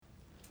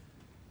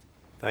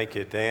Thank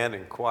you, Dan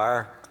and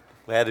choir.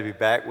 Glad to be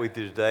back with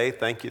you today.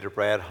 Thank you to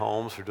Brad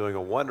Holmes for doing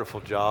a wonderful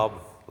job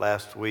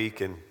last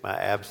week in my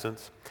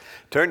absence.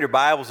 Turn your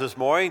Bibles this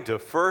morning to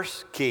 1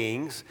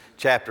 Kings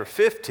chapter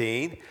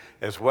 15,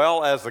 as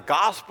well as the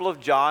Gospel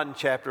of John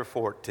chapter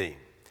 14.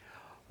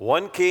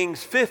 1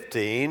 Kings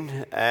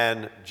 15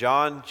 and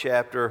John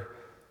chapter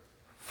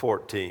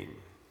 14.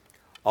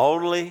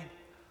 Only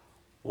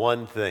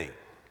one thing.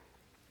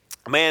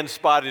 A man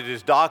spotted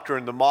his doctor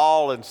in the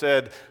mall and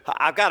said,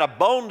 "I've got a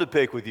bone to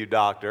pick with you,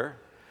 doctor.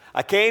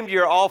 I came to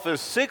your office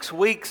 6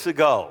 weeks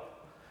ago,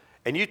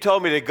 and you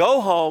told me to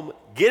go home,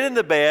 get in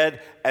the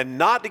bed, and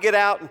not to get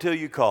out until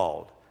you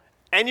called.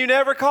 And you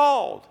never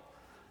called."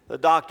 The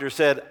doctor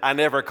said, "I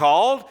never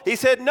called." He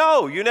said,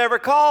 "No, you never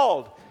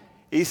called."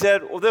 He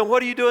said, "Well, then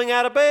what are you doing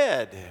out of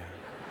bed?"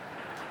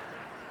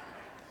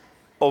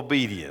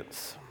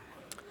 Obedience.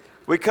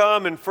 We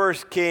come in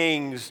 1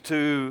 Kings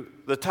to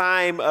the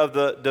time of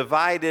the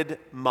divided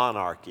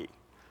monarchy.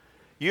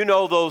 You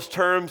know those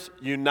terms,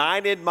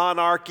 united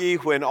monarchy,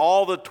 when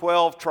all the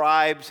 12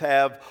 tribes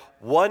have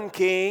one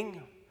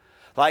king,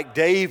 like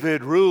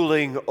David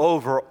ruling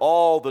over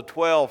all the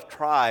 12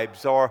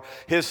 tribes, or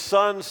his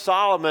son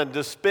Solomon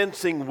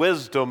dispensing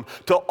wisdom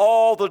to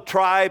all the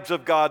tribes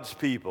of God's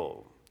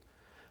people.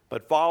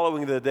 But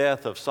following the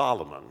death of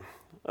Solomon,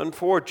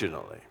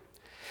 unfortunately,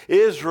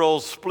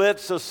 Israel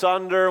splits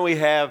asunder. We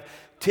have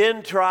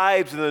 10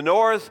 tribes in the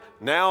north,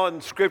 now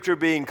in Scripture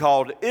being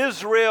called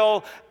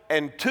Israel,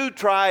 and 2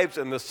 tribes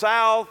in the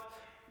south,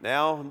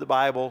 now in the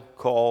Bible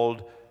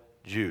called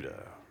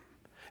Judah.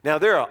 Now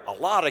there are a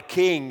lot of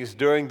kings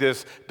during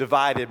this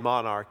divided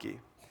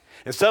monarchy,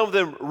 and some of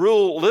them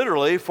rule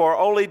literally for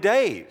only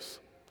days,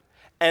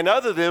 and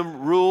other of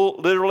them rule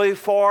literally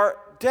for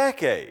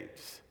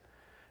decades.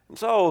 And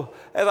so,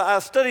 as I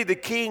studied the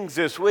kings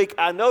this week,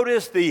 I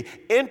noticed the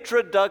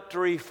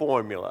introductory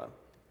formula,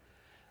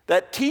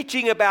 that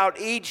teaching about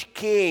each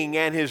king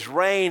and his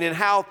reign and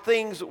how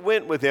things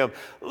went with him.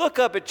 Look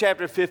up at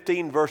chapter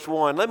 15, verse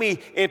 1. Let me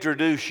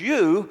introduce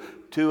you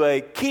to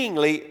a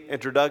kingly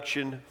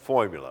introduction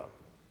formula.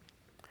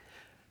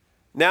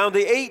 Now, in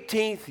the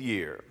 18th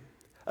year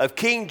of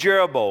King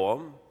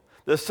Jeroboam,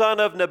 the son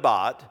of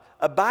Nebat,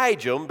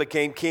 Abijam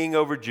became king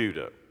over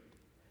Judah.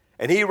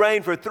 And he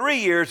reigned for 3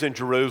 years in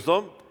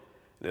Jerusalem,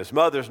 and his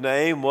mother's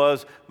name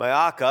was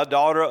Maacah,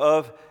 daughter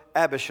of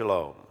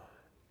Abishalom.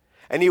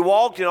 And he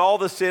walked in all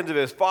the sins of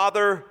his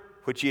father,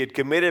 which he had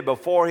committed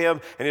before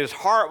him, and his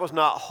heart was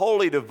not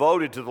wholly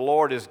devoted to the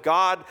Lord his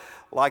God,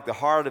 like the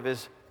heart of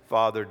his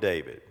father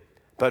David.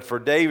 But for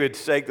David's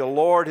sake, the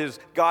Lord his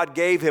God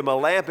gave him a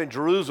lamp in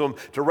Jerusalem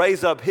to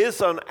raise up his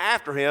son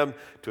after him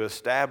to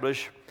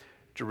establish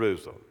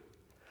Jerusalem.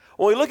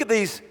 When we look at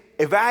these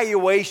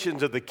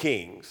evaluations of the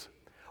kings,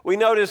 we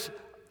notice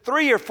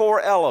 3 or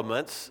 4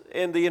 elements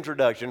in the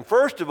introduction.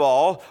 First of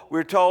all,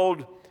 we're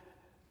told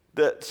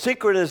the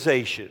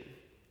synchronization.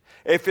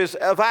 If it's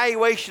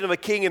evaluation of a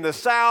king in the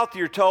south,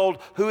 you're told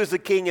who is the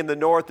king in the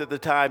north at the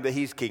time that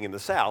he's king in the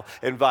south,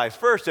 and vice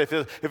versa.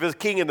 If it's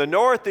king in the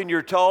north, then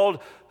you're told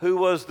who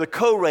was the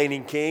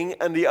co-reigning king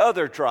and the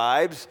other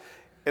tribes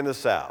in the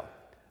south.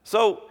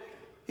 So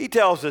he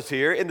tells us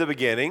here in the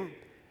beginning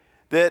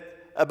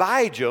that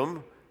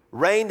Abijam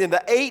reigned in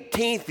the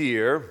 18th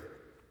year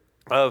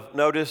of,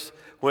 notice,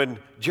 when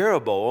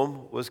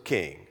Jeroboam was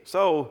king.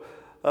 So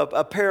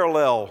a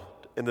parallel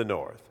in the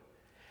north.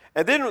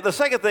 And then the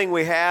second thing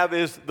we have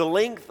is the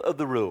length of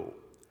the rule.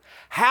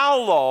 How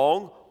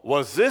long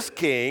was this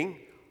king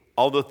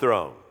on the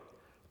throne?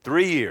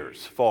 3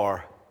 years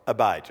for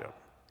Abijam.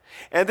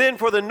 And then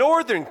for the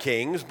northern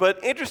kings,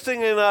 but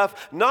interestingly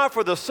enough, not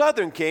for the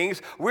southern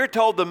kings, we're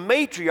told the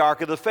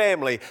matriarch of the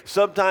family,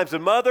 sometimes a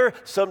mother,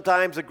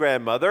 sometimes a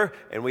grandmother,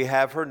 and we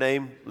have her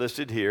name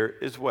listed here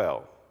as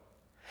well.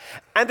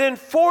 And then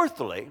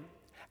fourthly,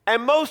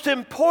 and most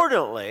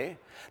importantly,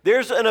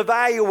 there's an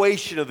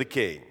evaluation of the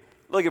king.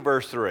 Look at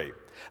verse 3.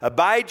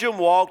 Abijam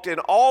walked in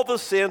all the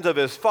sins of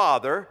his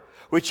father,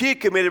 which he had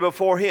committed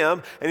before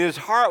him, and his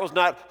heart was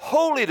not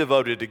wholly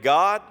devoted to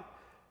God.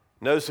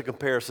 Notice the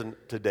comparison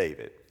to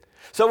David.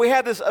 So we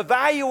have this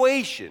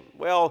evaluation.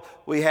 Well,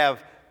 we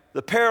have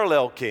the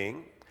parallel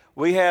king.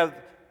 We have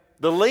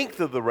the length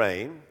of the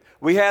reign.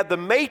 We have the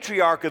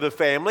matriarch of the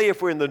family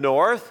if we're in the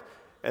north.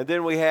 And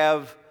then we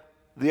have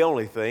the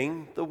only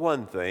thing, the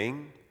one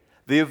thing,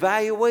 the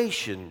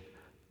evaluation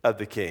of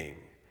the king.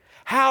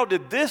 How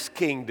did this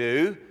king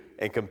do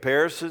in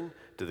comparison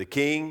to the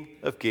King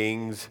of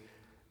Kings,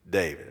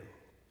 David?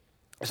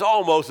 It's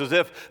almost as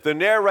if the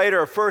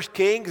narrator of 1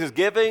 Kings is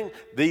giving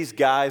these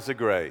guys a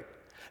grade.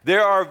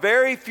 There are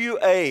very few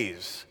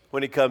A's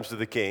when it comes to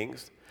the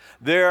kings.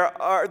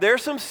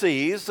 There's some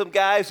C's, some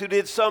guys who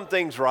did some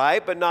things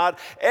right, but not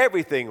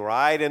everything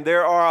right. And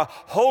there are a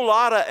whole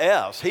lot of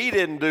F's. He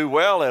didn't do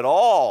well at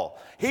all.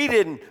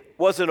 He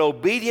wasn't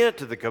obedient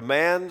to the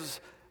commands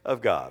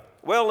of God.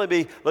 Well, let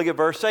me look at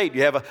verse 8.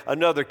 You have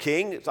another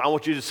king. I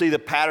want you to see the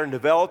pattern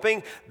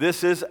developing.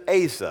 This is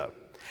Asa.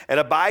 And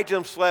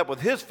Abijam slept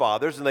with his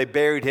fathers, and they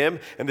buried him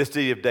in the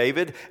city of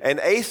David. And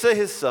Asa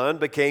his son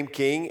became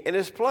king in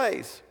his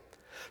place.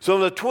 So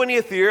in the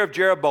 20th year of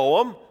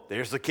Jeroboam,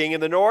 there's the king in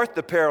the north,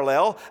 the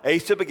parallel,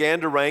 Asa began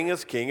to reign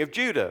as king of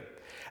Judah.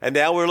 And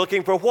now we're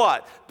looking for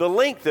what? The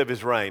length of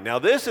his reign. Now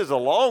this is a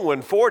long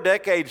one, 4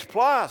 decades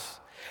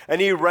plus.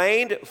 And he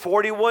reigned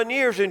 41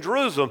 years in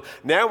Jerusalem.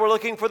 Now we're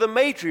looking for the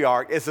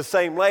matriarch. It's the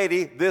same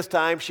lady. This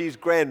time she's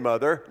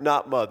grandmother,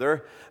 not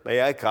mother.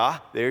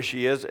 Maacah. There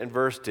she is in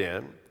verse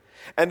 10.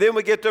 And then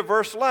we get to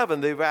verse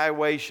 11, the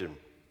evaluation.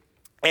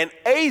 And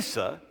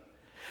Asa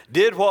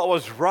did what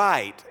was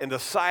right in the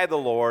sight of the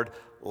Lord,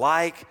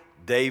 like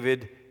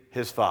David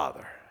his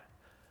father.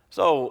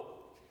 So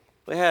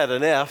we had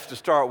an F to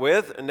start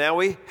with, and now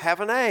we have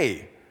an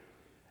A.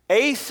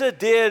 Asa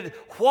did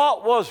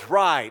what was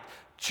right,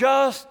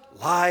 just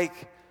like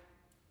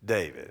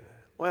David.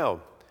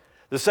 Well,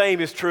 the same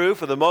is true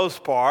for the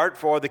most part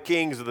for the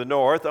kings of the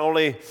north,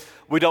 only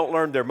we don't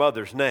learn their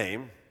mother's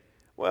name.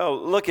 Well,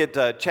 look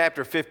at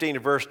chapter 15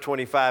 verse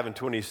 25 and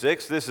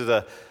 26. This is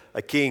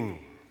a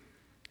king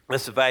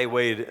that's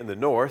evaluated in the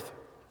north.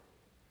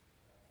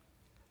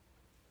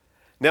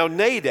 Now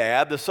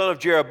Nadab, the son of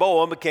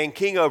Jeroboam, became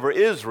king over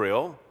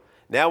Israel.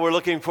 Now we're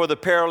looking for the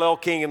parallel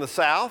king in the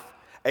south.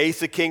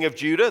 Asa, king of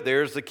Judah,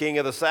 there's the king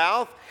of the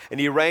south, and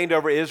he reigned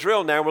over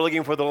Israel. Now we're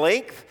looking for the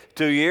length,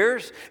 2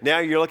 years. Now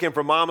you're looking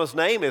for mama's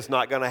name. It's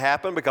not going to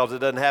happen because it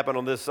doesn't happen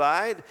on this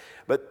side.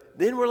 But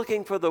then we're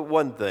looking for the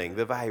one thing,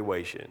 the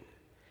evaluation.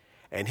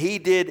 And he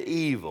did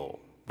evil,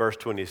 verse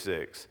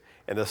 26,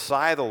 in the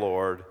sight of the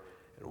Lord,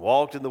 and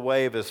walked in the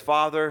way of his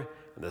father,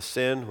 and the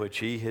sin which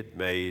he had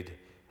made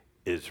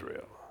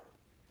Israel.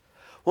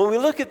 When we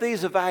look at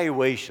these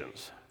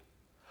evaluations,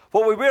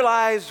 what we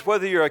realize,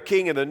 whether you're a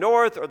king in the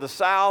north or the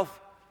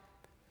south,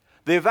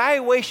 the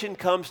evaluation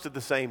comes to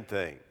the same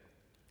thing.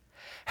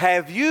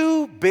 Have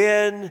you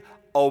been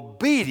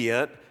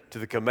obedient to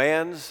the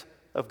commands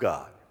of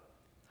God?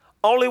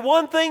 Only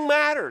one thing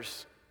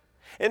matters.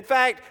 In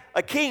fact,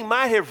 a king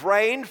might have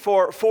reigned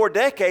for 4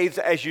 decades,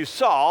 as you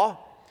saw,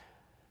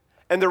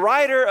 and the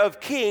writer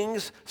of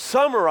Kings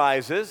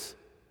summarizes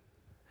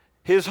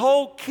his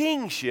whole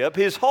kingship,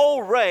 his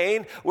whole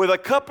reign, with a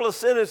couple of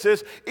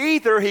sentences.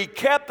 Either he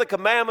kept the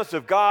commandments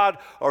of God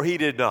or he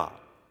did not.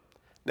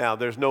 Now,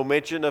 there's no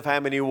mention of how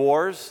many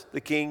wars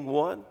the king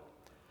won.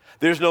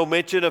 There's no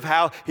mention of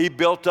how he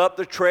built up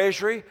the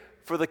treasury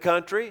for the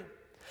country.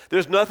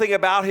 There's nothing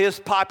about his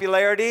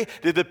popularity.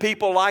 Did the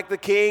people like the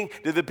king?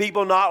 Did the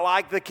people not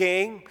like the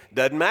king?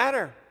 Doesn't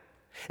matter.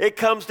 It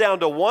comes down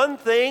to one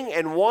thing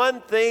and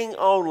one thing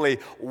only.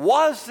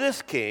 Was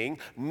this king,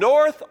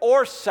 north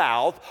or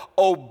south,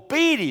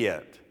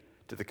 obedient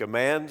to the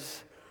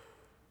commands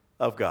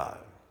of God?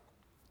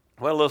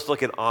 Well, let's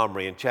look at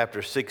Omri in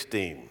chapter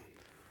 16,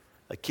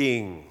 a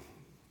king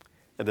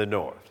in the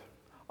north.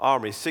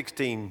 Omri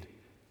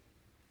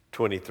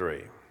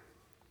 16:23.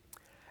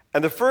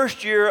 And the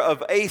first year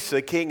of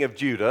Asa, king of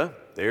Judah,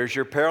 there's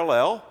your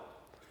parallel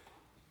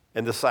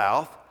in the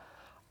south,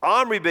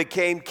 Omri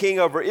became king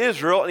over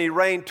Israel, and he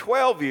reigned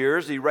 12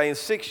 years. He reigned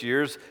 6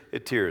 years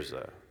at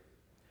Tirzah.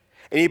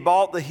 And he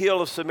bought the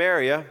hill of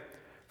Samaria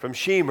from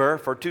Shemer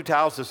for 2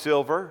 talents of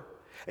silver.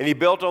 And he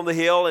built on the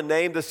hill and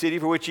named the city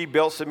for which he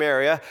built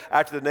Samaria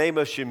after the name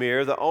of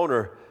Shemer, the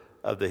owner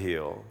of the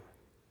hill.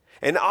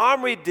 And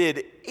Omri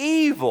did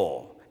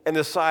evil in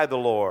the sight of the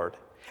Lord,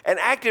 and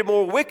acted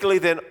more wickedly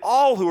than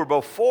all who were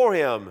before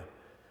him.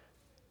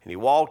 And he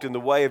walked in the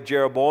way of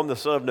Jeroboam, the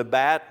son of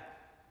Nebat,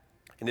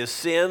 in his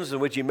sins in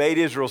which he made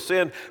Israel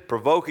sin,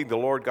 provoking the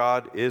Lord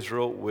God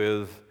Israel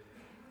with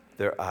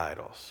their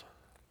idols.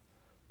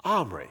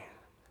 Omri,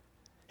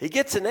 he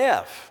gets an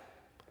F.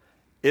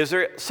 Is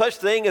there such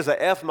thing as an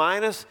F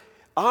minus?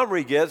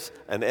 Omri gets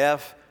an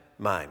F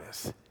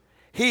minus.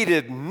 He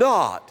did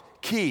not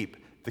keep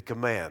the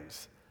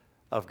commands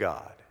of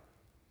God.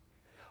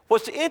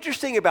 What's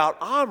interesting about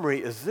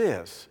Omri is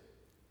this.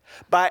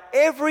 By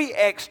every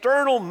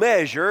external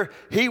measure,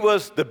 he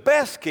was the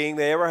best king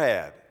they ever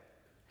had.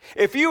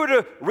 If you were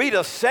to read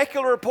a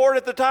secular report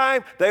at the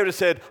time, they would have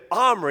said,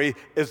 Omri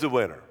is the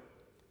winner.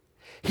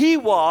 He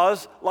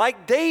was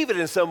like David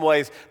in some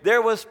ways.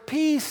 There was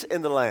peace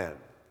in the land.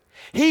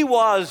 He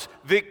was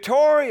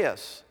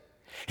victorious.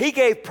 He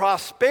gave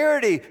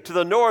prosperity to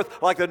the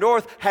north like the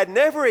north had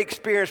never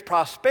experienced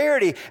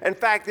prosperity. In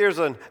fact, there's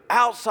an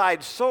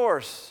outside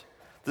source.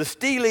 The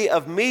Stele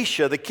of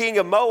Mesha, the king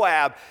of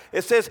Moab,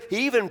 it says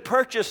he even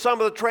purchased some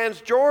of the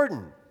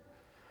Transjordan.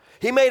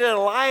 He made an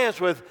alliance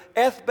with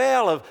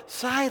Ethbaal of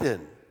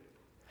Sidon.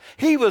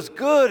 He was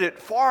good at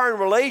foreign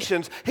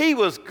relations. He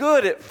was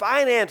good at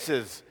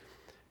finances.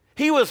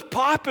 He was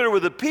popular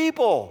with the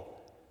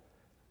people.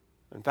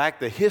 In fact,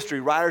 the history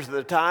writers of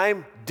the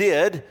time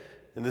did,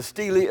 in the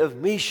Stele of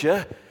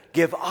Mesha,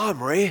 give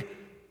Omri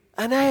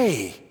an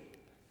A.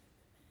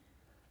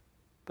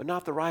 But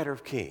not the writer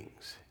of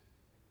Kings.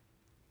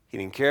 He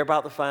didn't care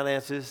about the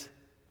finances.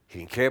 He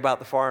didn't care about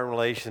the foreign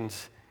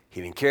relations.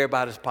 He didn't care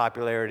about his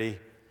popularity.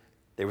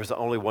 There was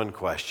only one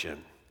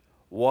question.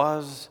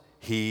 Was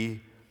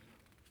he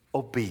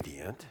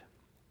obedient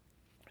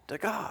to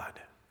God.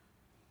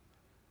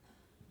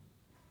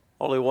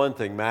 Only one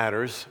thing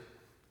matters.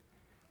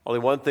 Only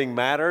one thing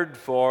mattered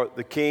for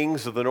the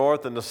kings of the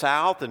north and the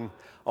south, and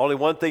only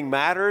one thing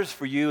matters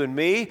for you and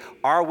me.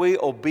 Are we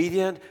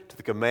obedient to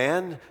the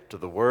command, to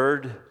the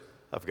word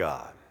of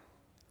God?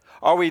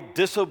 Are we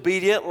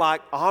disobedient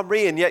like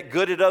Omri and yet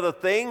good at other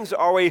things?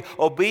 Are we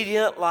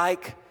obedient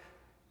like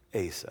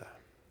Asa?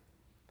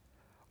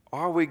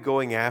 Are we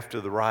going after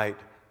the right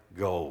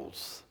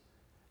goals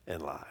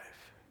in life?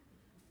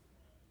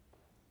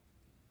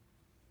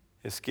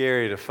 It's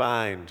scary to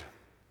find,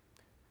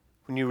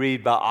 when you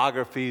read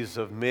biographies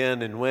of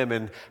men and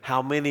women,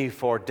 how many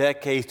for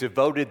decades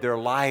devoted their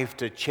life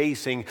to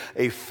chasing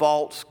a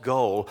false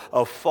goal,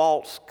 a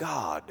false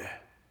God.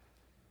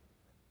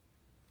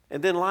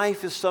 And then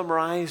life is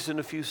summarized in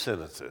a few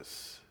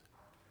sentences.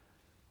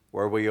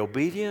 Were we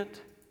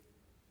obedient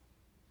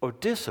or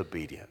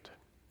disobedient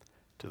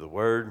to the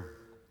word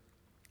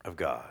of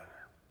God?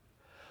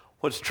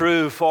 What's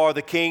true for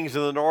the kings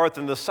of the north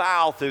and the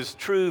south is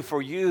true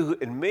for you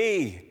and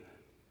me.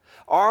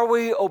 Are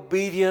we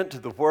obedient to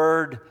the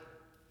word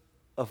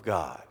of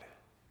God?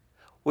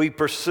 We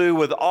pursue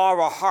with all of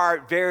our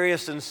heart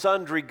various and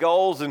sundry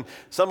goals, and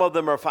some of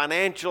them are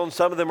financial, and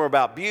some of them are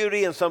about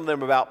beauty, and some of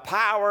them are about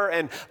power,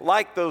 and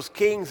like those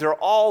kings, they're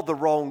all the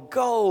wrong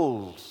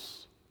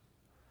goals.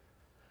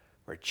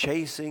 We're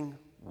chasing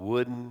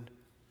wooden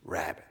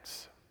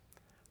rabbits.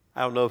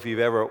 I don't know if you've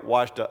ever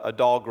watched a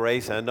dog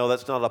race, and I know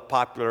that's not a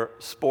popular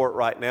sport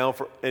right now,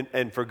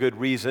 and for good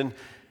reason.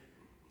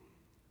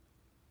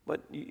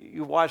 But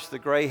you watch the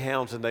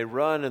greyhounds, and they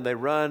run, and they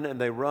run,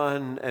 and they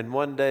run, and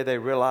one day they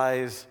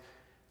realize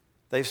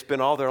they've spent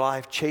all their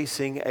life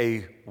chasing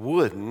a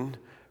wooden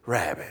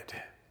rabbit.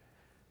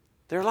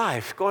 Their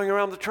life going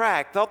around the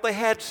track, thought they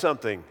had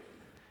something,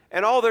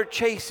 and all they're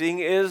chasing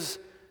is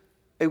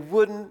a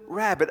wooden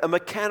rabbit, a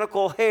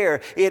mechanical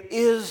hare. It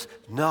is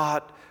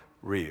not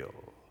real.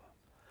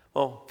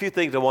 Well, a few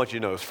things I want you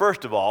to notice.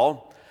 First of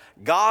all,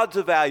 God's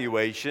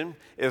evaluation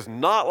is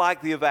not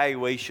like the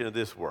evaluation of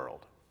this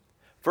world.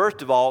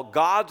 First of all,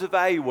 God's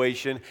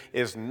evaluation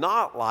is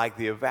not like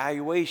the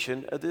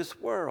evaluation of this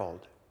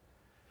world.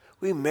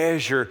 We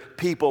measure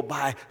people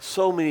by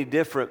so many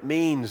different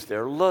means: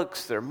 their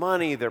looks, their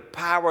money, their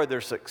power,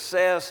 their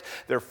success,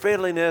 their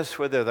friendliness,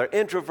 whether they're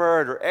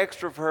introvert or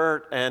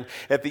extrovert. And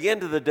at the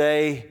end of the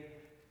day,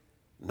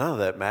 none of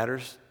that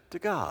matters to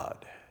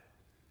God.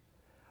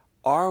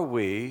 Are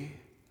we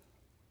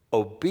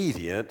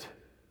obedient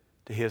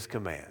to his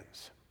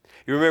commands?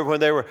 You remember when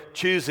they were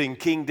choosing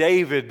King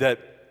David, that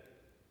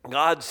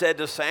God said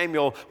to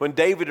Samuel, when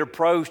David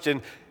approached,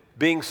 and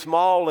being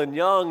small and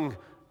young,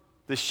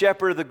 the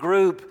shepherd of the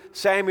group,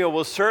 Samuel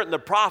was certain, the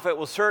prophet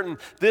was certain,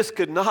 this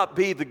could not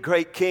be the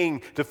great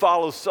king to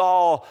follow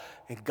Saul.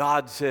 And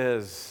God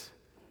says,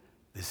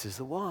 this is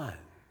the one.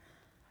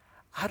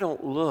 I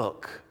don't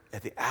look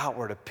at the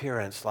outward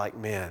appearance like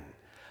men.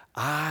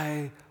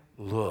 I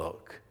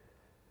look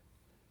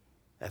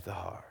at the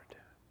heart.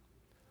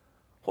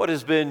 What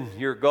has been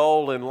your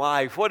goal in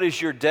life? What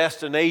is your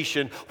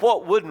destination?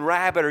 What wooden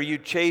rabbit are you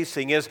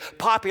chasing? Is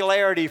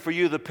popularity for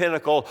you the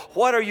pinnacle?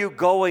 What are you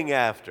going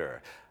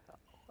after?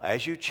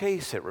 As you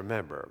chase it,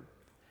 remember,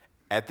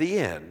 at the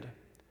end,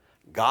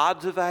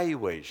 God's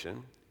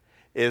evaluation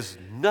is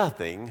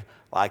nothing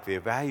like the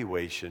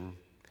evaluation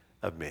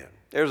of men.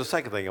 There's a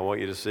second thing I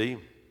want you to see.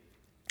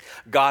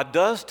 God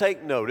does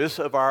take notice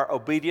of our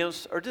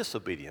obedience or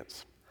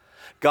disobedience.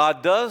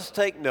 God does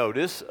take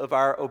notice of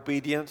our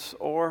obedience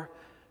or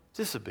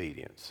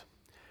disobedience.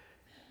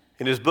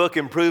 In his book,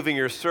 Improving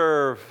Your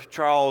Serve,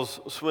 Charles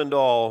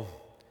Swindoll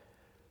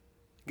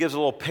gives a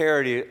little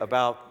parody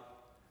about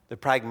the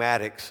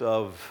pragmatics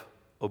of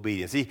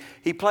obedience.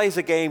 He plays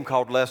a game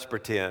called Let's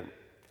Pretend.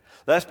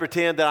 Let's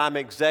pretend that I'm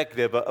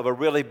executive of a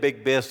really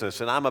big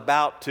business, and I'm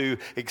about to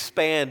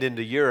expand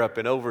into Europe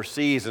and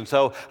overseas. And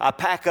so I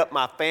pack up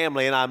my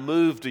family and I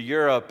move to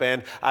Europe,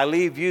 and I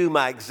leave you,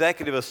 my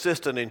executive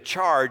assistant, in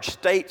charge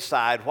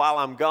stateside while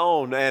I'm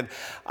gone. And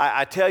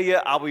I tell you,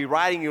 I'll be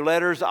writing you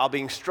letters, I'll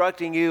be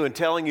instructing you and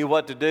telling you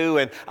what to do,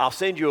 and I'll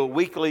send you a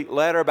weekly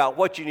letter about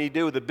what you need to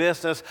do with the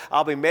business.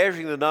 I'll be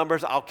measuring the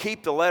numbers. I'll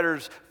keep the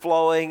letters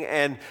flowing.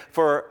 And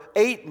for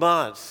 8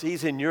 months,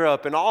 he's in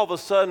Europe, and all of a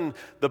sudden,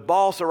 the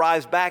boss arrives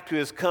back to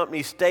his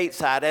company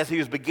stateside as he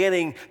was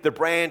beginning the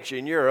branch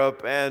in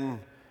Europe, and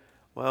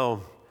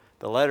well,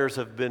 the letters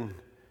have been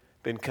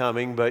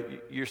coming, but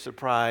you're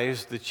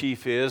surprised, the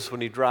chief is, when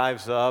he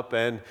drives up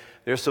and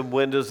there's some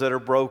windows that are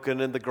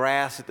broken and the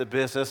grass at the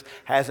business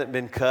hasn't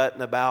been cut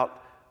in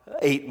about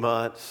 8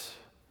 months.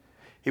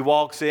 He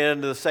walks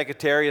in, the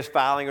secretary is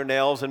filing her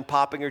nails and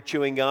popping her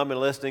chewing gum and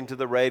listening to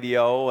the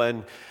radio,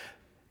 and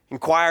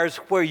inquires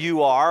where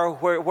you are,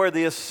 where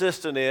the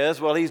assistant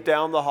is. Well, he's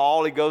down the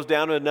hall. He goes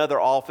down to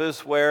another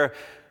office where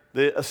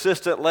the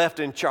assistant left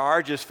in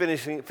charge is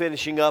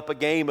finishing up a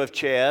game of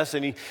chess.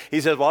 And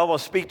he says, well, I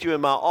want to speak to you in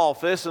my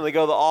office. And they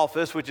go to the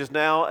office, which is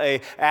now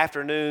an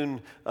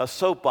afternoon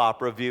soap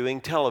opera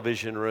viewing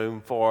television room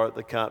for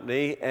the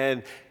company.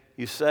 And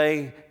you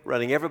say,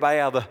 running everybody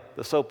out of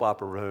the soap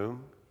opera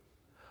room,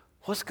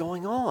 what's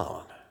going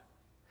on?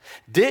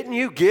 Didn't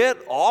you get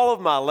all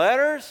of my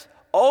letters?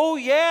 Oh,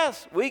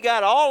 yes, we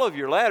got all of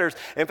your letters.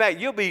 In fact,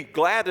 you'll be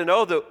glad to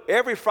know that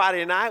every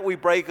Friday night we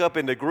break up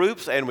into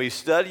groups and we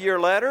study your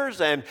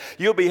letters, and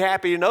you'll be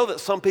happy to know that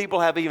some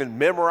people have even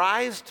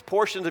memorized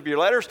portions of your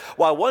letters,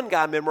 while one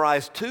guy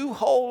memorized 2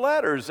 whole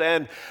letters.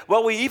 And,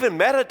 well, we even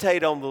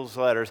meditate on those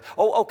letters.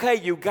 Oh, okay,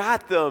 you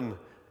got them.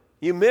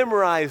 You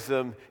memorize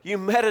them. You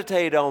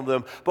meditate on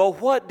them.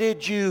 But what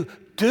did you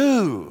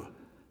do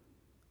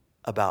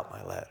about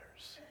my letters?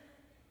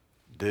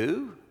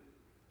 Do?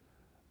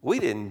 We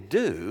didn't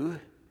do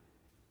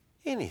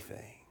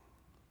anything.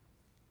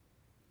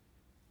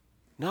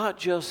 Not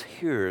just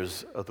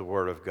hearers of the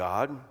Word of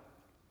God,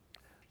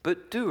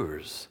 but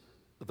doers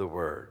of the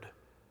Word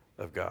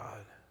of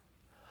God.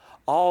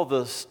 All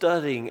the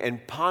studying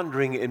and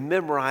pondering and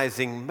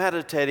memorizing,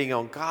 meditating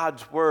on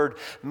God's Word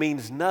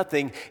means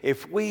nothing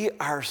if we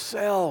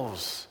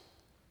ourselves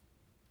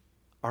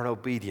aren't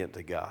obedient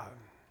to God.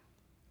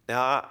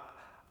 Now,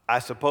 I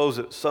suppose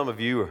that some of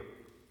you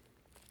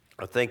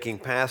are thinking,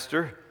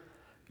 Pastor,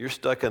 you're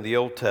stuck in the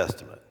Old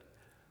Testament.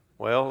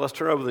 Well, let's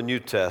turn over to the New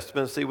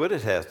Testament and see what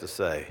it has to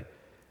say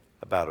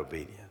about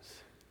obedience.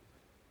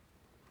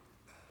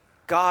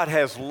 God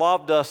has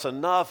loved us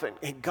enough,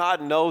 and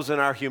God knows in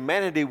our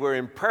humanity we're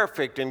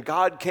imperfect, and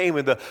God came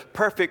in the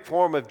perfect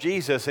form of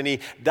Jesus, and He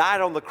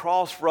died on the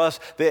cross for us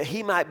that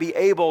He might be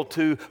able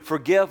to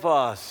forgive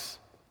us,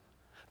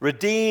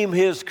 redeem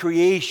His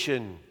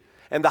creation,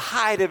 and the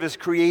height of His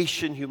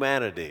creation,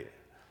 humanity.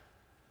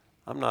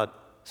 I'm not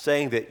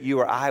saying that you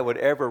or I would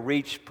ever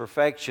reach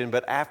perfection,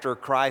 but after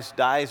Christ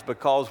dies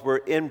because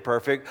we're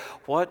imperfect,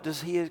 what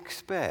does He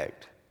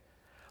expect?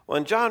 Well,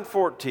 in John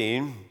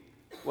 14,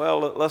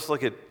 let's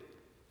look at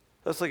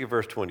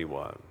verse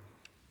 21.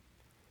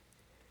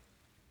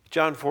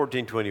 John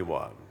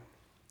 14:21.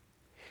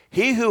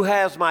 He who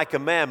has my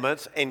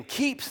commandments and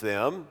keeps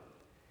them,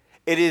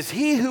 it is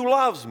he who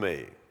loves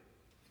me.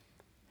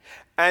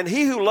 And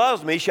he who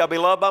loves me shall be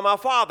loved by my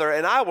Father,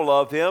 and I will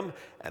love him,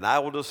 and I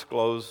will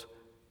disclose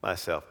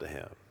myself to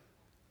him.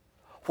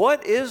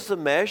 What is the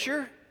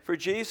measure for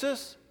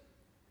Jesus?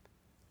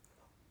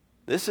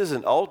 This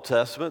isn't Old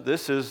Testament.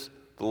 This is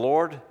the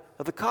Lord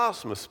of the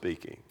cosmos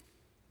speaking.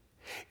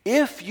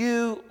 If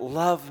you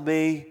love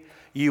me,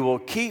 you will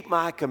keep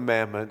my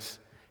commandments,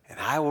 and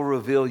I will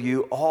reveal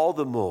you all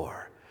the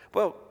more.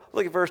 Well,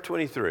 look at verse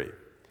 23.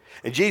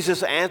 And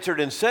Jesus answered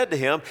and said to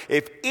him,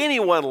 if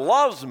anyone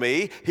loves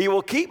me, he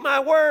will keep my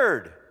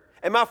word,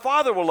 and my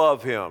Father will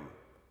love him.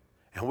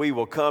 And we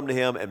will come to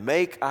him and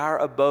make our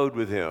abode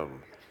with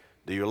him.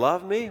 Do you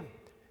love me?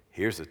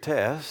 Here's the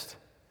test.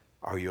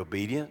 Are you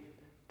obedient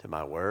to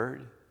my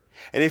word?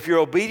 And if you're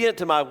obedient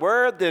to my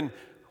word, then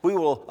we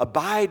will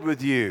abide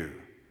with you.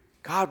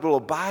 God will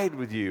abide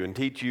with you and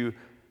teach you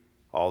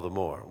all the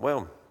more.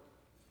 Well,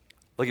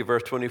 look at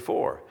verse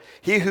 24.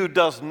 He who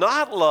does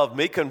not love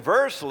me,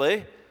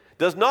 conversely,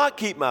 does not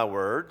keep my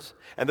words,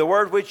 and the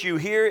word which you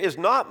hear is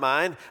not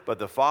mine, but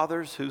the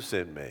Father's who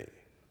sent me.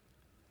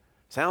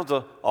 Sounds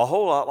a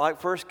whole lot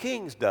like 1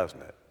 Kings,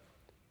 doesn't it?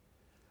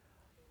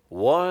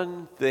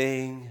 One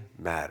thing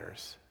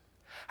matters.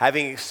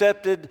 Having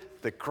accepted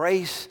the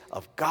grace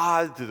of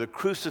God through the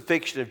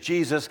crucifixion of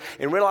Jesus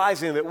and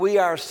realizing that we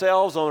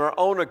ourselves on our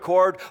own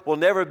accord will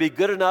never be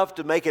good enough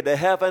to make it to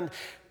heaven,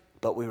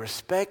 but we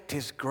respect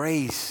His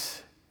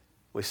grace.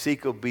 We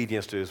seek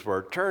obedience to His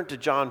word. Turn to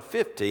John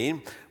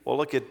 15.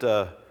 Let's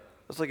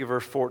look at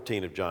verse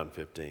 14 of John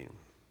 15.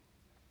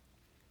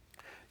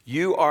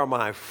 You are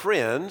my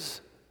friends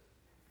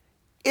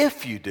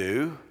if you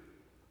do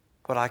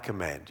what I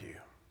command you.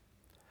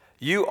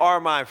 You are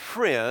my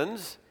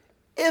friends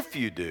if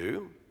you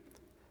do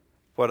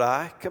what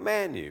I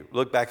command you.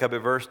 Look back up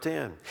at verse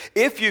 10.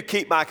 If you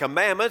keep my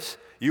commandments,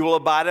 you will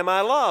abide in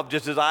my love,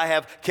 just as I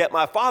have kept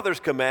my Father's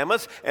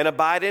commandments and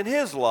abide in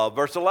his love.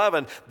 Verse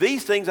 11,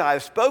 these things I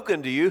have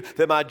spoken to you,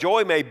 that my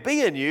joy may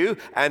be in you,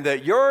 and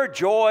that your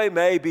joy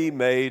may be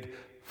made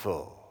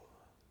full.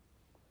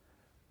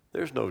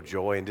 There's no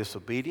joy in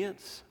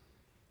disobedience.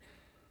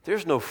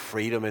 There's no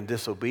freedom in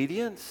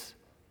disobedience.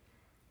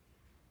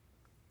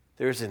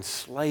 There's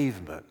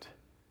enslavement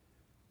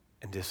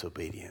in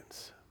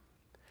disobedience.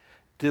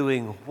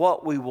 Doing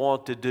what we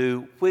want to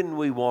do, when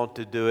we want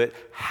to do it,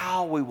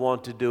 how we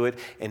want to do it,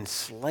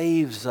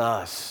 enslaves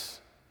us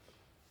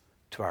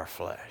to our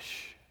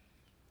flesh.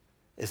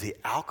 Is the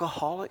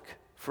alcoholic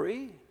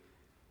free?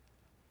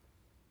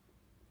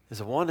 Is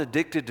the one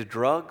addicted to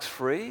drugs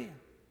free?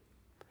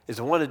 Is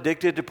the one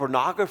addicted to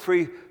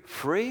pornography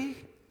free?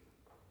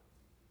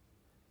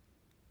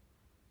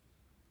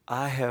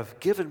 I have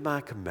given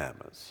my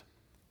commandments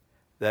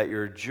that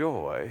your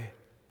joy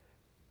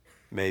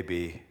may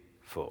be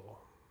full.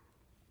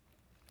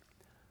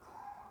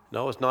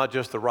 No, it's not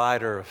just the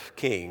writer of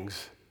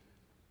Kings.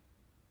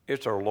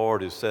 It's our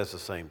Lord who says the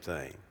same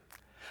thing.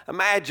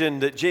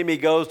 Imagine that Jimmy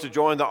goes to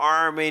join the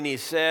Army and he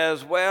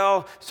says,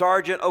 well,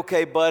 Sergeant,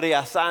 okay, buddy,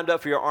 I signed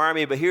up for your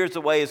Army, but here's the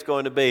way it's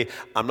going to be.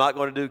 I'm not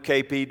going to do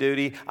KP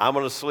duty. I'm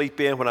going to sleep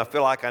in when I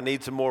feel like I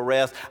need some more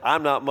rest.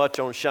 I'm not much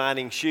on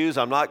shining shoes.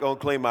 I'm not going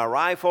to clean my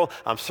rifle.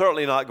 I'm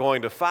certainly not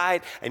going to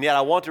fight. And yet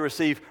I want to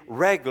receive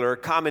regular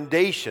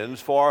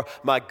commendations for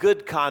my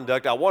good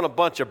conduct. I want a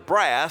bunch of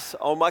brass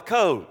on my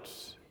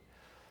coats.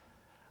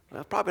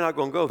 Well, probably not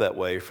going to go that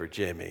way for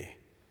Jimmy,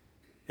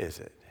 is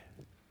it?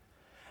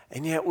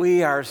 And yet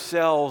we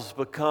ourselves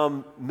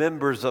become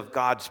members of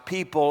God's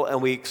people,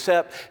 and we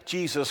accept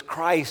Jesus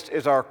Christ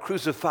as our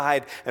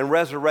crucified and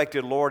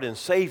resurrected Lord and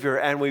Savior,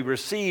 and we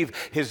receive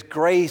His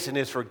grace and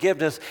His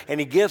forgiveness, and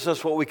He gives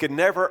us what we could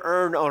never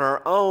earn on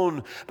our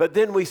own. But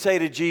then we say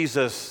to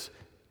Jesus,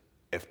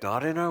 if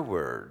not in our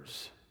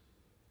words,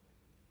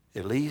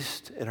 at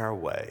least in our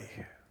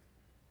way.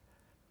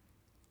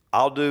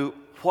 I'll do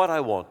what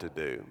I want to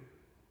do,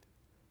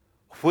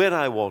 when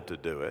I want to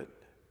do it,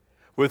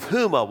 with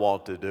whom I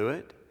want to do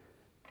it,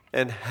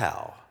 and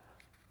how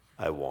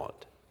I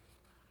want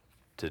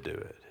to do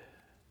it.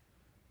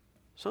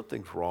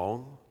 Something's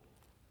wrong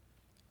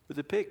with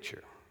the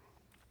picture.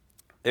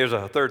 There's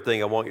a third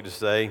thing I want you to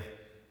say.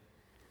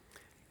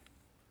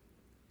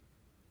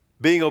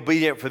 Being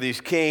obedient for these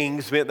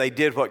kings meant they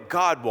did what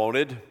God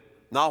wanted,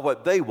 not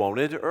what they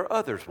wanted or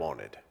others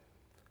wanted.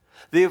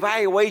 The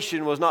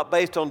evaluation was not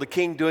based on the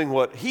king doing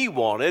what he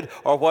wanted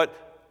or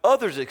what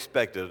others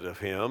expected of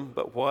him,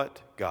 but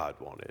what God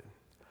wanted.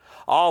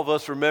 All of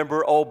us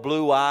remember Old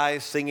Blue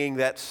Eyes singing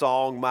that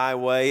song, My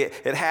Way.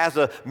 It has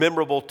a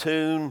memorable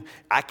tune.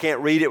 I can't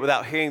read it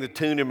without hearing the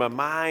tune in my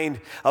mind.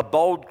 A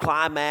bold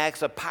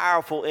climax, a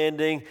powerful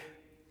ending.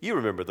 You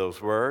remember those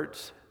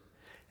words.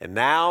 And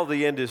now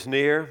the end is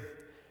near,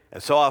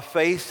 and so I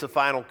face the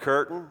final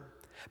curtain.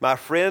 My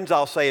friends,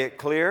 I'll say it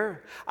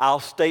clear. I'll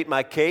state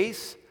my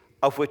case,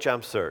 of which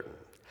I'm certain.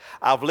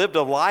 I've lived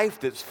a life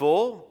that's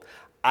full.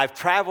 I've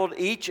traveled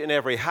each and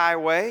every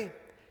highway,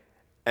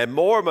 and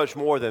much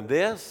more than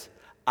this,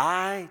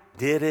 I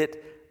did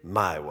it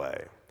my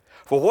way.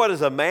 For what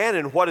is a man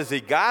and what has he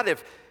got?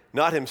 If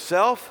not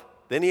himself,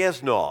 then he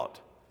has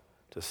naught.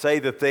 To say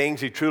the things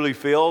he truly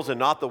feels and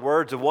not the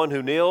words of one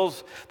who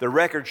kneels, the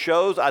record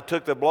shows I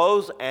took the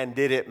blows and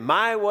did it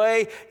my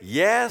way.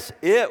 Yes,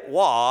 it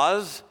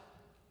was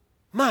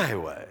my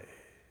way.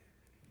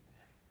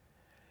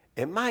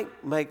 It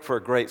might make for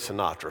a great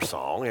Sinatra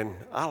song, and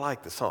I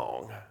like the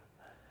song.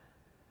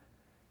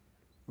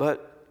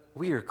 But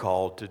we are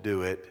called to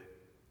do it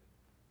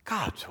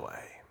God's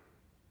way,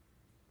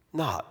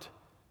 not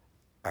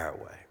our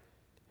way.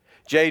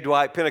 J.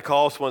 Dwight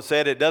Pentecost once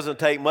said, it doesn't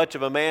take much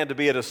of a man to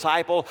be a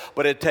disciple,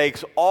 but it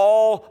takes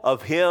all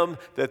of him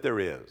that there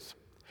is.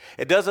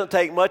 It doesn't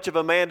take much of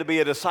a man to be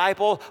a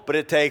disciple, but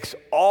it takes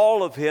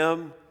all of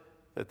him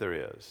that there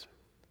is.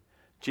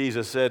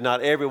 Jesus said,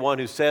 not everyone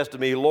who says to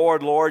me,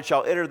 Lord, Lord,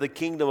 shall enter the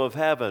kingdom of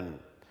heaven.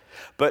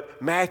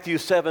 But Matthew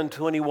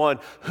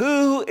 7:21,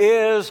 who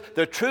is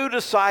the true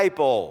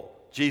disciple?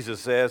 Jesus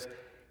says,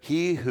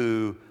 he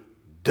who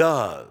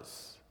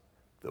does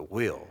the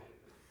will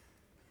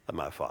of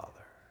my Father.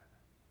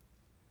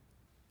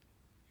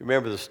 You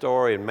remember the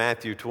story in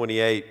Matthew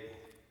 28.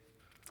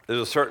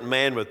 There's a certain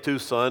man with two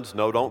sons.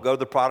 No, don't go to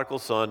the prodigal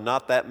son.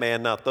 Not that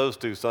man, not those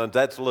two sons.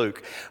 That's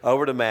Luke.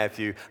 Over to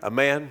Matthew. A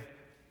man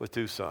with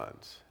two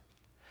sons.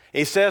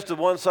 He says to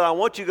one son, I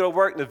want you to go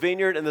work in the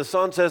vineyard. And the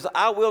son says,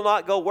 I will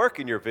not go work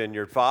in your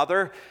vineyard,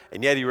 Father.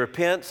 And yet he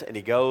repents and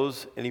he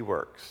goes and he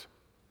works.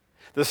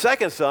 The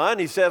second son,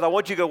 he says, I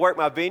want you to go work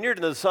my vineyard.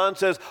 And the son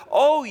says,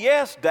 oh,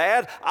 yes,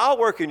 Dad, I'll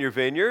work in your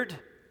vineyard.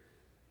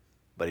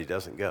 But he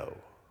doesn't go.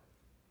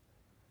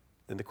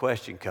 Then the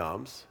question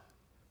comes,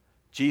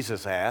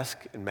 Jesus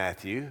asked in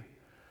Matthew,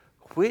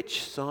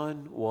 which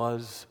son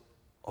was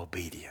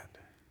obedient?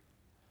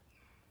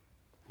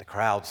 The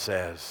crowd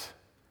says,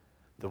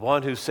 the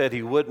one who said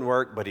he wouldn't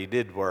work, but he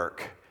did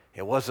work.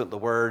 It wasn't the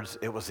words,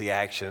 it was the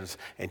actions.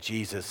 And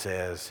Jesus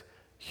says,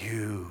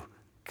 you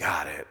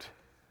got it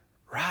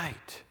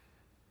right.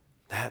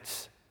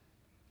 That's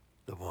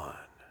the one.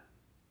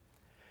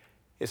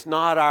 It's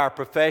not our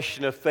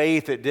profession of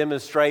faith that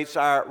demonstrates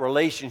our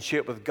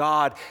relationship with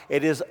God.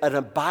 It is an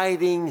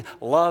abiding,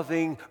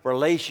 loving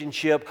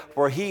relationship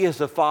where He is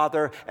the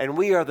Father and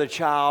we are the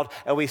child,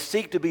 and we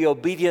seek to be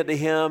obedient to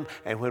Him.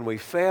 And when we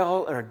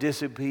fail and are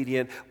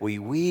disobedient, we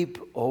weep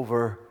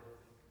over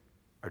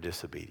our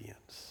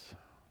disobedience.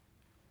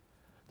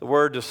 The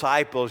word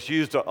disciple is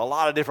used a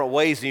lot of different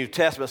ways in the New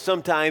Testament.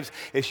 Sometimes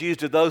it's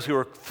used to those who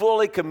are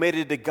fully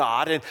committed to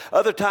God, and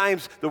other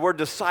times the word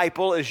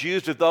disciple is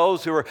used to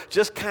those who are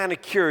just kind of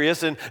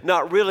curious and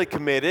not really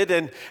committed,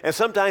 and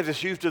sometimes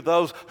it's used to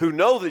those who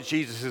know that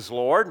Jesus is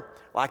Lord,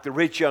 like the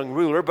rich young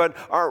ruler, but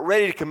aren't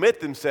ready to commit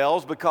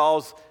themselves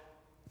because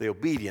the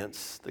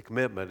obedience, the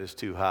commitment is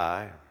too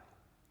high.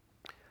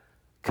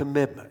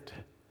 Commitment.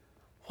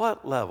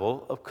 What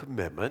level of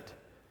commitment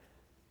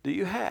do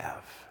you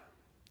have?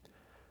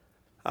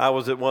 I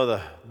was at one of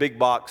the big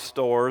box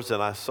stores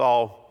and I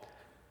saw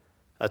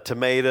a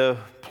tomato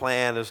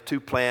plant. There's two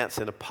plants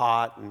in a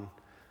pot, and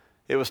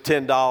It was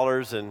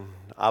 $10, and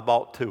I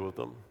bought 2 of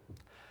them.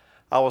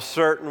 I was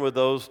certain with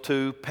those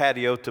 2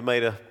 patio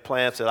tomato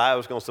plants that I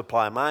was going to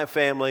supply my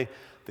family,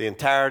 the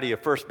entirety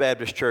of First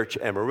Baptist Church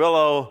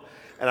Amarillo,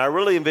 and I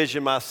really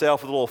envisioned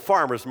myself with a little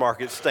farmer's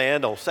market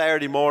stand on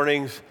Saturday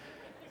mornings,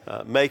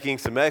 making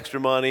some extra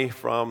money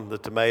from the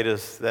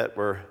tomatoes that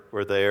were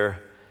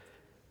there.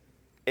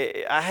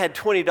 I had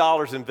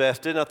 $20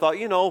 invested, and I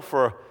thought,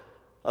 for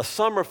a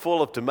summer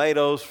full of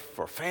tomatoes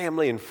for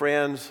family and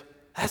friends,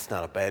 that's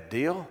not a bad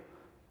deal.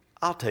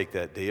 I'll take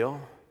that deal.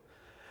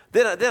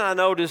 Then I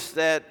noticed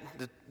that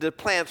the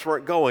plants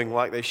weren't going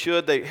like they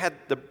should.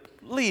 The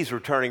leaves were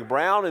turning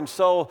brown, and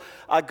so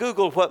I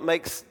Googled what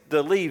makes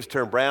the leaves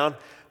turn brown.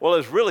 Well, it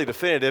was really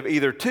definitive,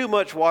 either too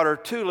much water,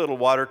 too little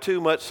water, too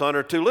much sun,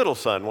 or too little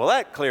sun. Well,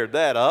 that cleared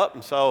that up,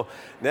 and so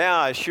now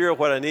I sure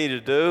what I need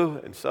to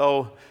do, and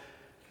so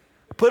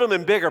put them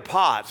in bigger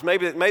pots.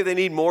 Maybe they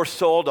need more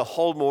soil to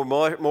hold more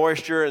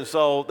moisture, and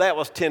so that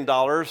was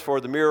 $10 for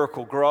the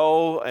Miracle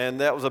Grow, and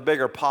that was a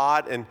bigger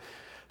pot, and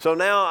so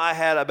now I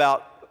had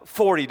about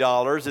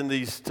 $40 in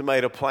these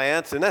tomato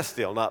plants, and that's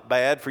still not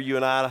bad for you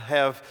and I to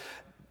have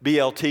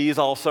BLTs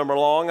all summer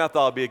long. I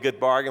thought it'd be a good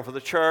bargain for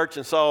the church,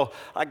 and so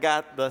I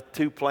got the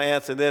 2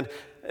 plants, and then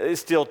it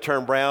still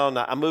turned brown.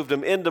 I moved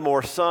them into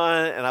more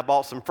sun, and I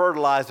bought some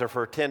fertilizer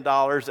for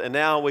 $10, and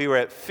now we were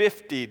at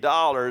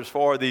 $50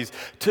 for these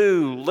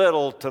 2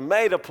 little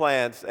tomato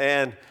plants,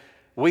 and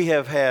we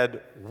have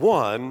had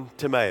 1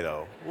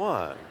 tomato.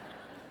 1.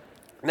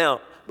 Now,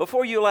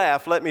 before you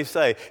laugh, let me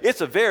say, it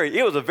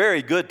was a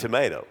very good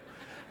tomato.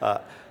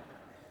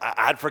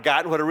 I'd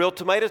forgotten what a real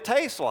tomato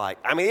tastes like.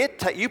 I mean,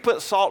 you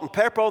put salt and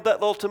pepper on that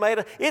little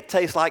tomato, it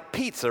tastes like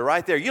pizza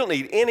right there. You don't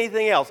need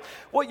anything else.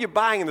 What you're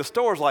buying in the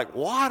store is like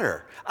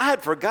water. I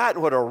had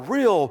forgotten what a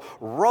real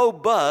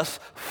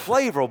robust,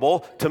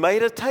 flavorful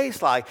tomato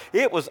tastes like.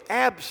 It was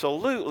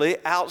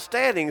absolutely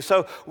outstanding.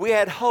 So we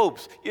had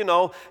hopes.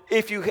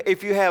 If you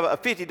have a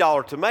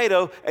 $50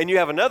 tomato and you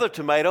have another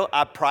tomato,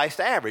 I priced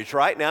average.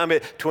 Right now I'm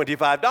at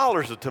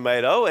 $25 a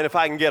tomato, and if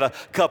I can get a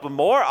couple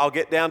more, I'll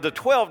get down to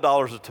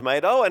 $12 a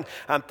tomato. And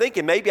I'm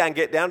thinking maybe I can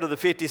get down to the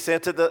 50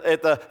 cents at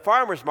the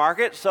farmer's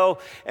market.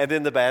 And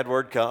then the bad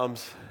word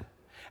comes.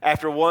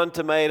 After 1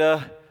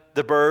 tomato,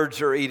 the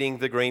birds are eating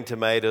the green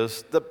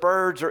tomatoes. The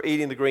birds are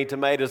eating the green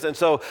tomatoes. And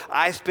so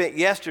I spent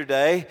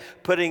yesterday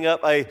putting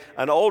up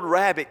an old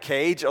rabbit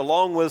cage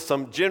along with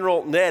some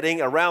general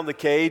netting around the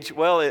cage.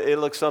 Well, it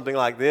looks something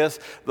like this.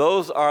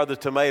 Those are the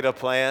tomato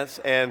plants.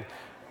 And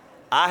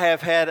I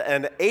have had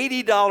an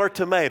 $80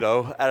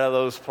 tomato out of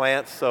those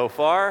plants so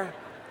far.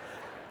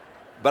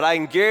 But I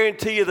can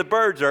guarantee you the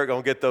birds aren't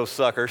going to get those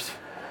suckers.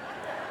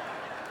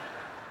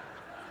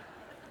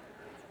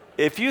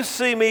 If you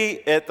see me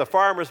at the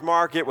farmer's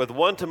market with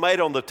 1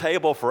 tomato on the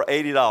table for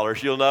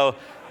 $80, you'll know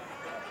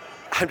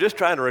I'm just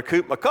trying to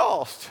recoup my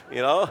cost.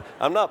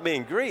 I'm not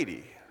being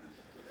greedy.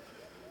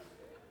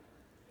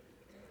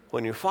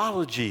 When you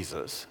follow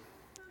Jesus,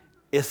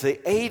 it's the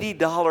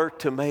 $80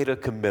 tomato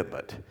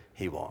commitment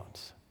he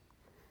wants,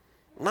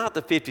 not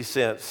the 50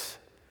 cents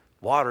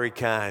watery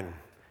kind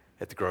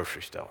at the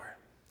grocery store.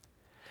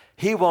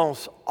 He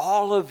wants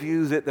all of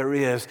you that there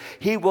is.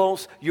 He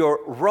wants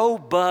your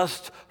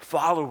robust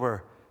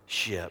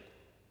followership.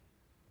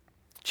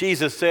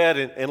 Jesus said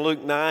in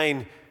Luke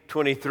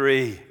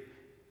 9:23,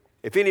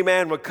 if any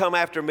man would come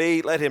after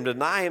me, let him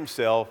deny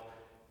himself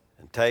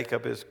and take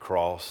up his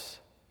cross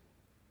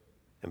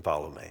and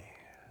follow me.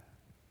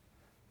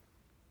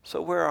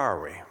 So where are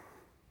we?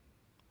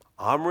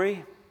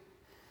 Omri?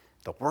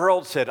 The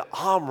world said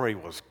Omri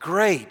was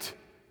great.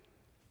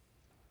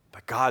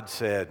 But God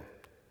said,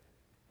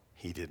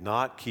 he did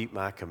not keep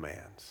my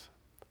commands.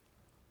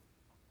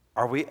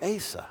 Are we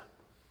Asa?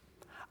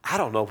 I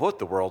don't know what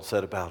the world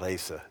said about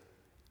Asa.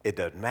 It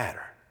doesn't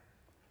matter.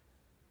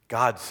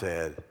 God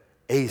said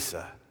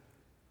Asa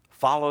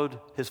followed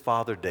his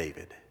father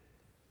David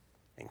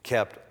and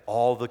kept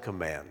all the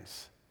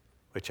commands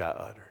which I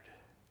uttered.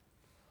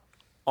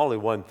 Only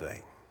one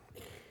thing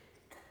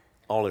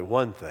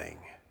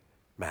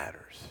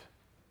matters.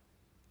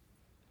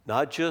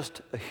 Not just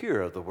a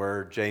hearer of the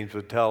word, James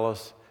would tell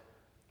us,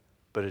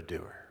 but a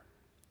doer.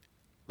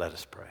 Let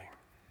us pray.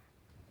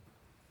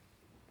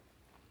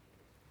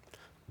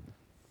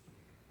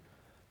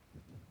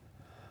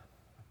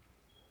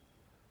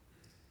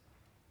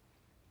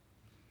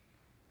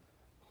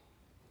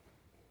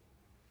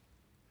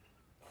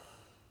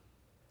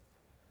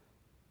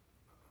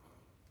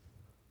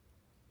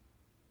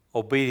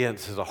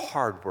 Obedience is a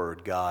hard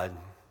word, God.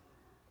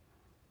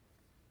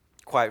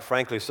 Quite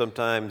frankly,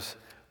 sometimes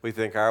we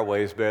think our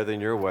way is better than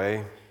your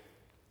way.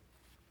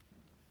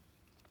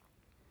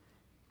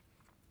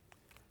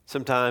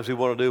 Sometimes we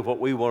want to do what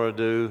we want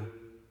to do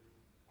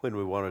when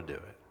we want to do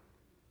it.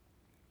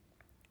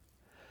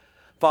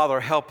 Father,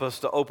 help us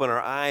to open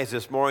our eyes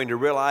this morning to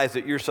realize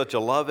that you're such a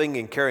loving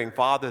and caring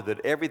Father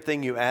that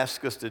everything you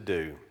ask us to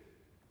do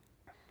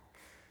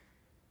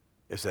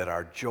is that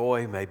our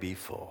joy may be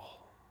full.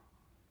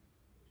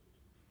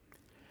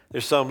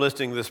 There's some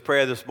listening to this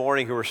prayer this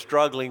morning who are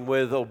struggling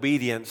with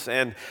obedience,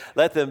 and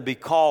let them be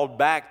called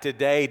back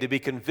today to be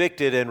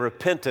convicted and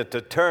repentant,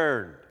 to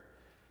turn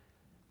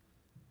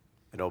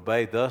and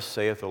obey, thus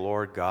saith the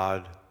Lord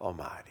God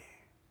Almighty,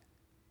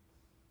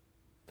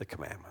 the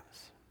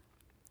commandments.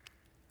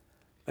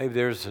 Maybe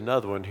there's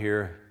another one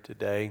here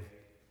today.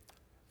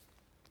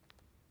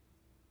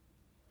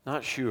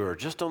 Not sure,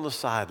 just on the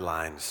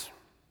sidelines.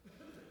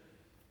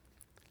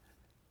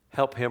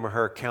 Help him or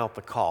her count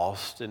the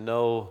cost and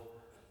know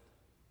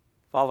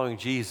following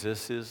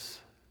Jesus is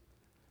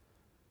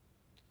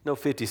no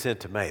 50-cent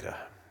tomato.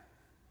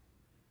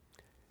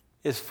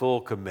 It's full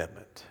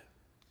commitment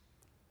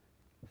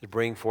to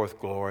bring forth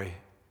glory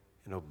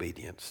and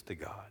obedience to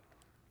God.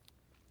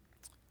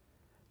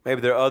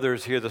 Maybe there are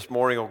others here this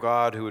morning, oh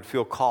God, who would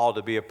feel called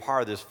to be a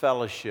part of this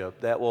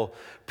fellowship that will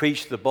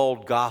preach the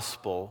bold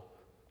gospel,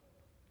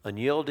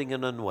 unyielding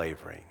and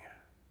unwavering,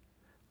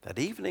 that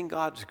even in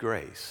God's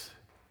grace,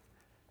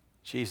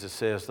 Jesus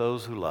says,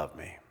 those who love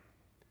me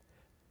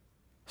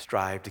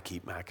strive to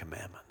keep my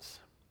commandments.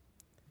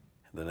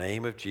 In the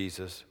name of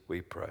Jesus,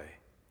 we pray.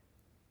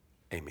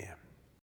 Amen.